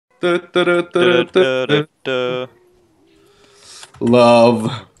Da-da-da-da-da.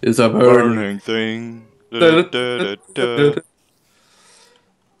 Love is a burning, Burning thing. Da-da-da-da-da.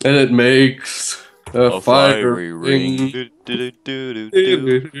 and it makes a A fire fiery ring. ring.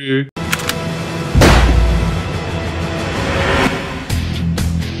 Do-do-do-do-do.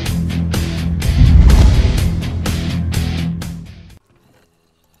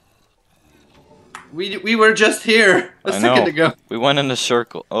 We were just here a second ago. We went in a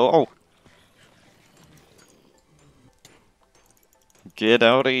circle. Oh. Get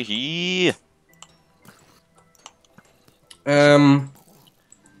out of here.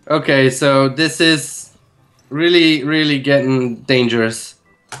 Okay, so this is really getting dangerous.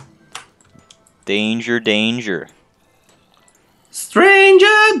 Danger, danger. Stranger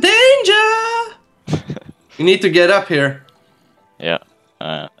danger! You need to get up here. Yeah.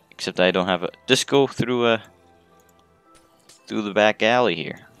 Except I don't have a. Just go through the back alley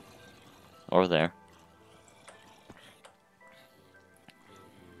here, or there.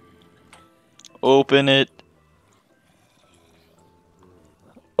 Open it.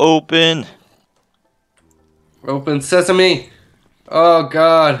 Open. Open sesame. Oh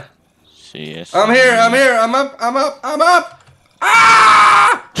God. See yes. I'm here. I'm up.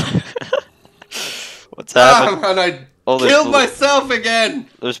 Ah! What's happening? Man, I Oh, killed myself again.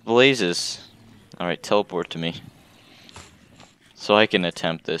 There's blazes. Alright, teleport to me. So I can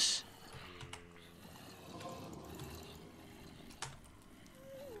attempt this.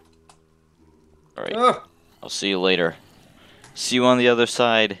 Alright. Oh. I'll see you later. See you on the other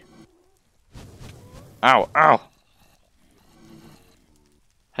side. Ow, ow!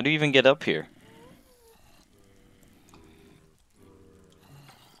 How do you even get up here?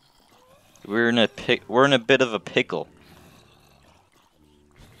 We're in a bit of a pickle.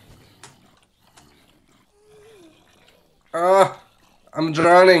 I'm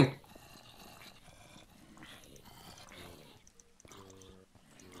drowning.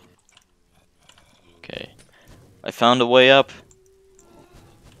 Okay. I found a way up.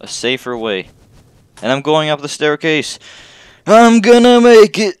 A safer way. And I'm going up the staircase. I'm gonna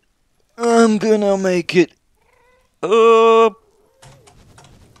make it. I'm gonna make it. Up.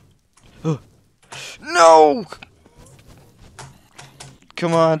 No!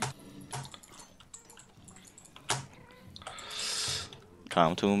 Come on.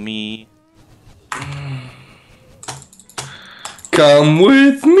 Come to me. Come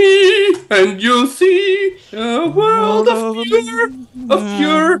with me, and you'll see a world of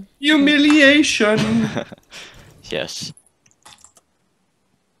pure humiliation. Yes.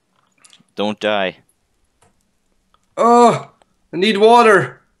 Don't die. Oh, I need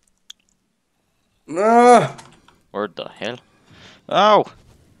water. Where the hell? Oh!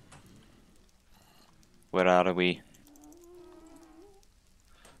 Where are we?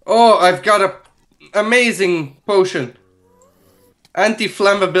 Oh, I've got a amazing potion.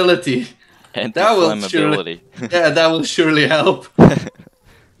 Anti-flammability. Anti-flammability. Yeah, that will surely help.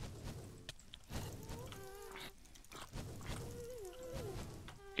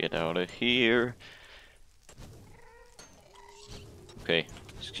 Get out of here. Okay.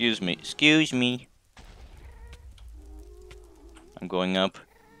 Excuse me. Excuse me. I'm going up.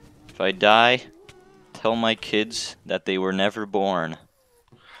 If I die, tell my kids that they were never born.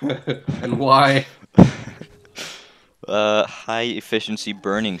 And why? High efficiency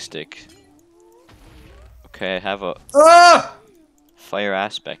burning stick. Okay, I have a fire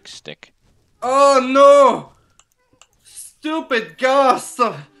aspect stick. Oh no! Stupid ghost!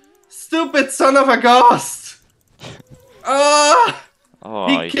 Stupid son of a ghost! Oh,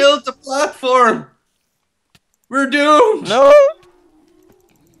 he killed the platform! We're doomed! No!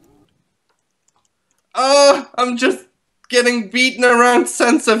 I'm just getting beaten around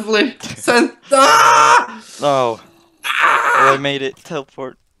sensibly. Oh. Oh, I made it.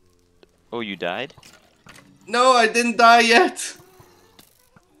 Teleport. Oh, you died? No, I didn't die yet.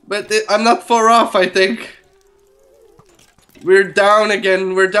 But I'm not far off, I think. We're down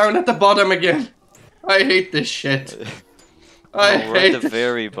again. We're down at the bottom again. I hate this shit. We're at the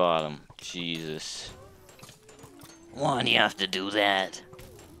very bottom. Jesus. Why do you have to do that?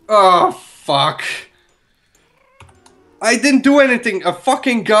 Oh, fuck. I didn't do anything. A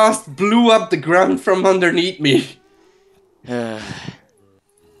fucking ghost blew up the ground from underneath me. I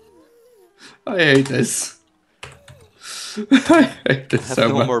hate this. I hate this so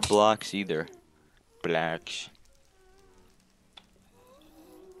much. No more blocks either. Blocks.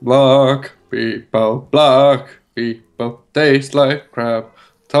 Block people, taste like crap,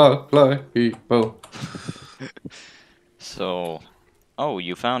 talk like people. So, oh,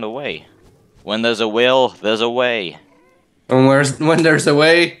 you found a way. When there's a will, there's a way. And when there's a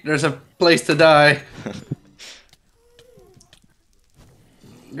way, there's a place to die.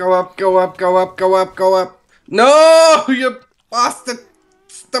 Go up, go up, go up, go up, go up. No, you bastard!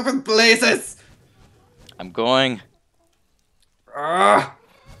 Stupid blazes! I'm going. Ah,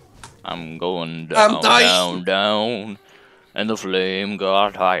 I'm going I'm down, dying. down, down. And the flame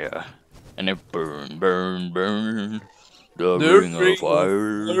got higher. And it burned, burned, burned. The ring of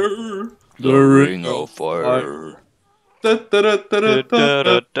fire. The ring of fire. Da, da, da, da, da, Da, da,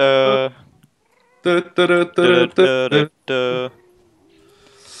 da, da. da, da, da, Da, da, da, da, da. da.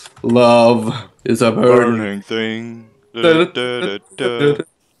 Love is a burning. Burning thing. Da, Da, da, da, da, da, da. da.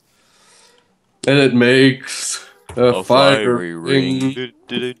 And it makes a A fiery fire ring. ring. Do,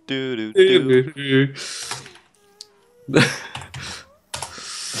 do, do, do, do.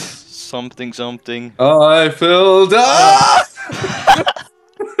 Something, something. I fell down.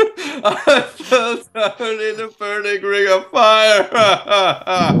 I fell down in a burning ring of fire.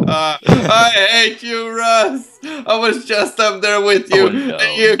 I hate you, Russ. I was just up there with you, Oh, no,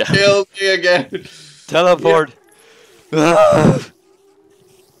 and you no. killed me again. Teleport.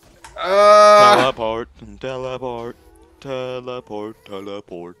 Teleport. Teleport. Teleport.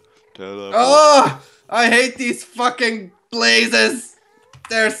 Teleport. Teleport. Oh, I hate these fucking blazes.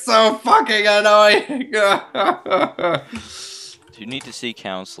 They're so fucking annoying. You need to see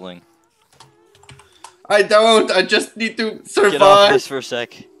counseling. I don't. I just need to survive. Get off this for a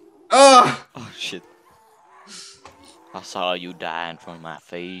sec. Oh, Oh shit. I saw you die in front of my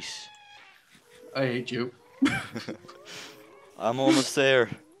face. I hate you. I'm almost there.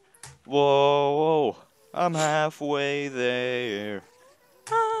 Whoa, whoa. I'm halfway there.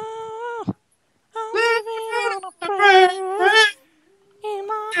 Oh, I'm living on a prayer. In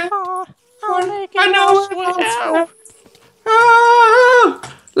my heart, I'm making a swear. Oh,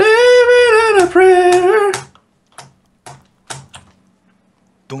 living on a prayer.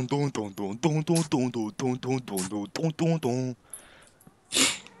 Dun dun dun dun dun dun dun dun dun dun dun dun dun dun.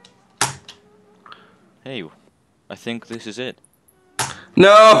 Hey, I think this is it.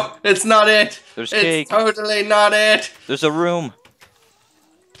 No, it's not it. There's It's cake. totally not it. There's a room.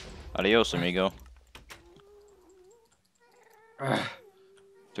 Adios, amigo.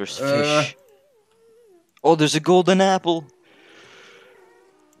 There's fish. Oh, there's a golden apple.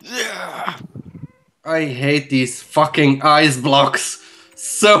 Yeah. I hate these fucking ice blocks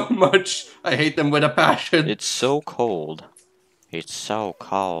so much. I hate them with a passion. It's so cold. It's so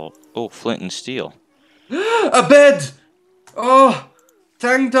cold. Oh, flint and steel. A bed. Oh,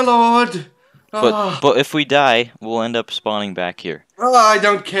 thank the Lord. Oh, But if we die, we'll end up spawning back here. oh, I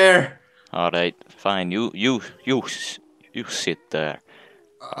don't care. All right, fine. You sit there.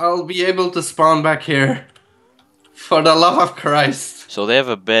 I'll be able to spawn back here. For the love of Christ. So they have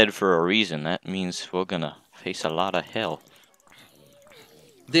a bed for a reason. That means we're gonna face a lot of hell.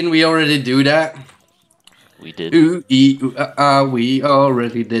 Didn't we already do that? We did. Ooh, ee, ooh, we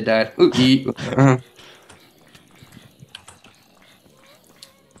already did that. Ooh, ee, ooh,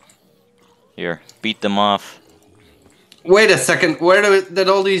 Here, beat them off. Wait a second, where did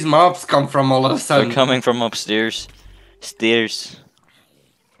all these mobs come from all of a sudden? They're coming from upstairs. Stairs.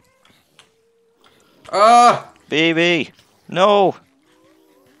 Ah! Baby! No!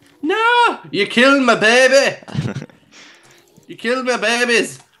 No! You killed my baby! You killed my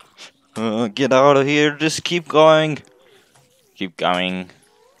babies! Get out of here. Just keep going. Keep going.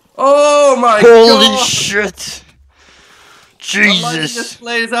 Oh my Holy god! shit! I'm lighting this Jesus!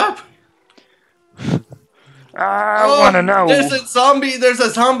 place up! I wanna know. There's a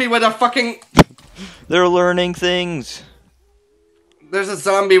zombie with a fucking... They're learning things. There's a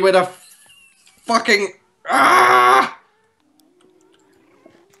zombie with a fucking... Ah!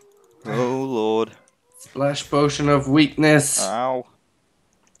 Oh lord. Splash potion of weakness. Ow.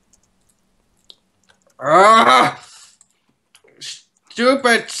 Ah!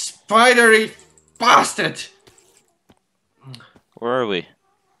 Stupid spidery bastard! Where are we?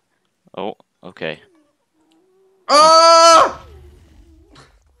 Oh, okay. Ah!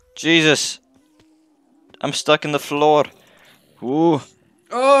 Jesus. I'm stuck in the floor. Ooh.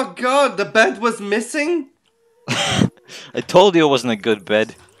 Oh god, the bed was missing? I told you it wasn't a good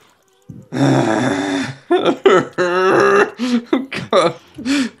bed. Oh god.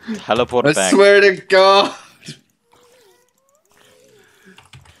 Teleport I back. swear to god.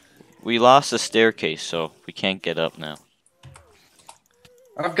 We lost the staircase, so we can't get up now.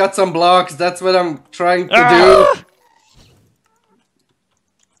 I've got some blocks, that's what I'm trying to Ah!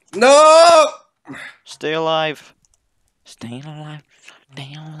 do. No! Stay alive. Stay alive.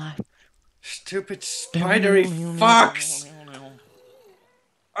 Stay alive. Stupid spidery fucks!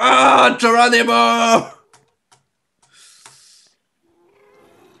 Ah, Geronimo!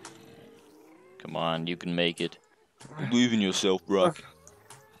 Come on, you can make it. Believe in yourself, Brock.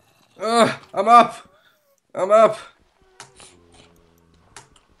 I'm up. I'm up.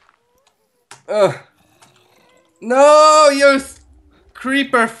 No, you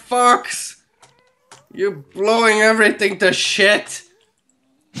creeper fucks. You're blowing everything to shit.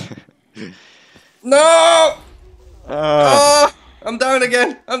 No! Oh, I'm down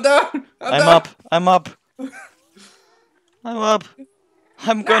again. I'm down. I'm down. up. I'm up. I'm up.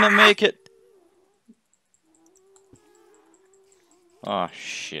 I'm gonna make it. Oh,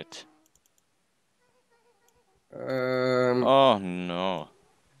 shit. Oh, no.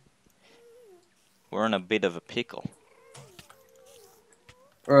 We're in a bit of a pickle.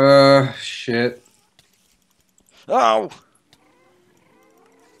 Shit. Oh!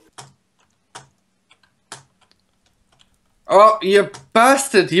 Oh, you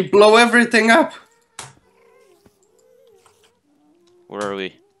bastard! You blow everything up. Where are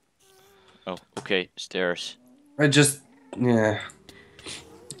we? Oh, okay, stairs. Yeah.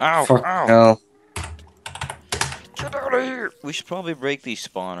 Ow! Fuck Ow! hell. Get out of here! We should probably break these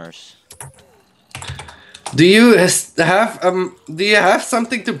spawners. Do you have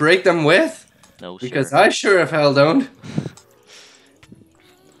something to break them with? No, sir. Because I sure as hell don't.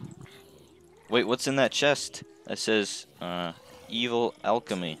 Wait, what's in that chest? That says, evil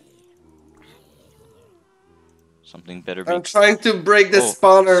alchemy. Something better be... I'm trying to break the Oh,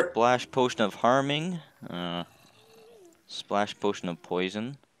 spawner. Splash potion of harming. Splash potion of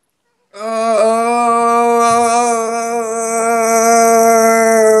poison.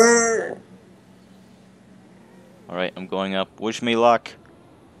 Alright, I'm going up. Wish me luck.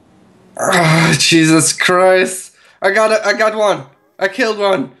 Jesus Christ. I got one. I killed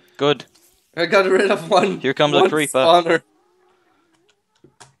one. Good. I got rid of one. Here comes a creeper. Spawner.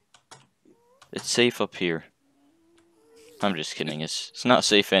 It's safe up here. I'm just kidding. It's not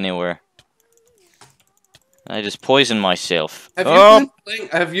safe anywhere. I just poisoned myself.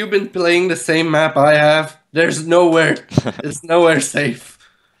 Have you been playing the same map I have? There's nowhere. It's nowhere safe.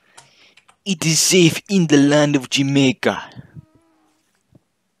 It is safe in the land of Jamaica.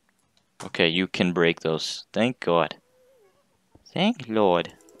 Okay, you can break those. Thank God. Thank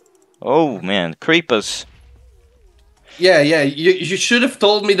Lord. Oh man, creepers. Yeah. You should have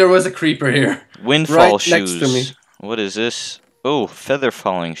told me there was a creeper here. Windfall right shoes. next to me. What is this? Oh, feather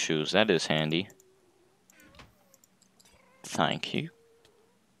falling shoes. That is handy. Thank you.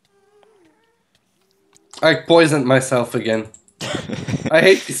 I poisoned myself again. I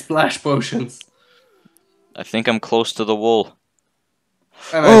hate these splash potions. I think I'm close to the wall.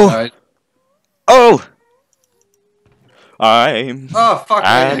 And I died. Oh! I'm fuck!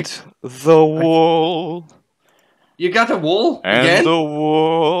 at the wall. You got a wall And again? the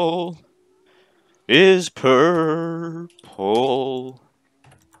wall is purple.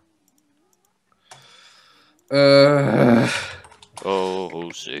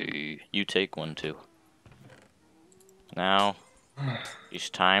 Oh, see. You take one too. Now, it's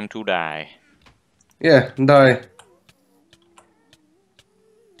time to die. Yeah, die.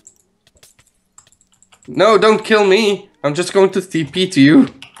 No, don't kill me. I'm just going to TP to you.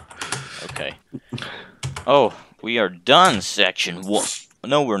 Okay. Oh, we are done, section 1.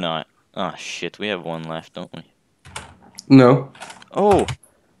 No, we're not. Oh, shit, we have one left, don't we? No. Oh,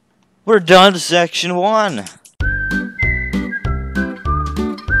 we're done, section 1.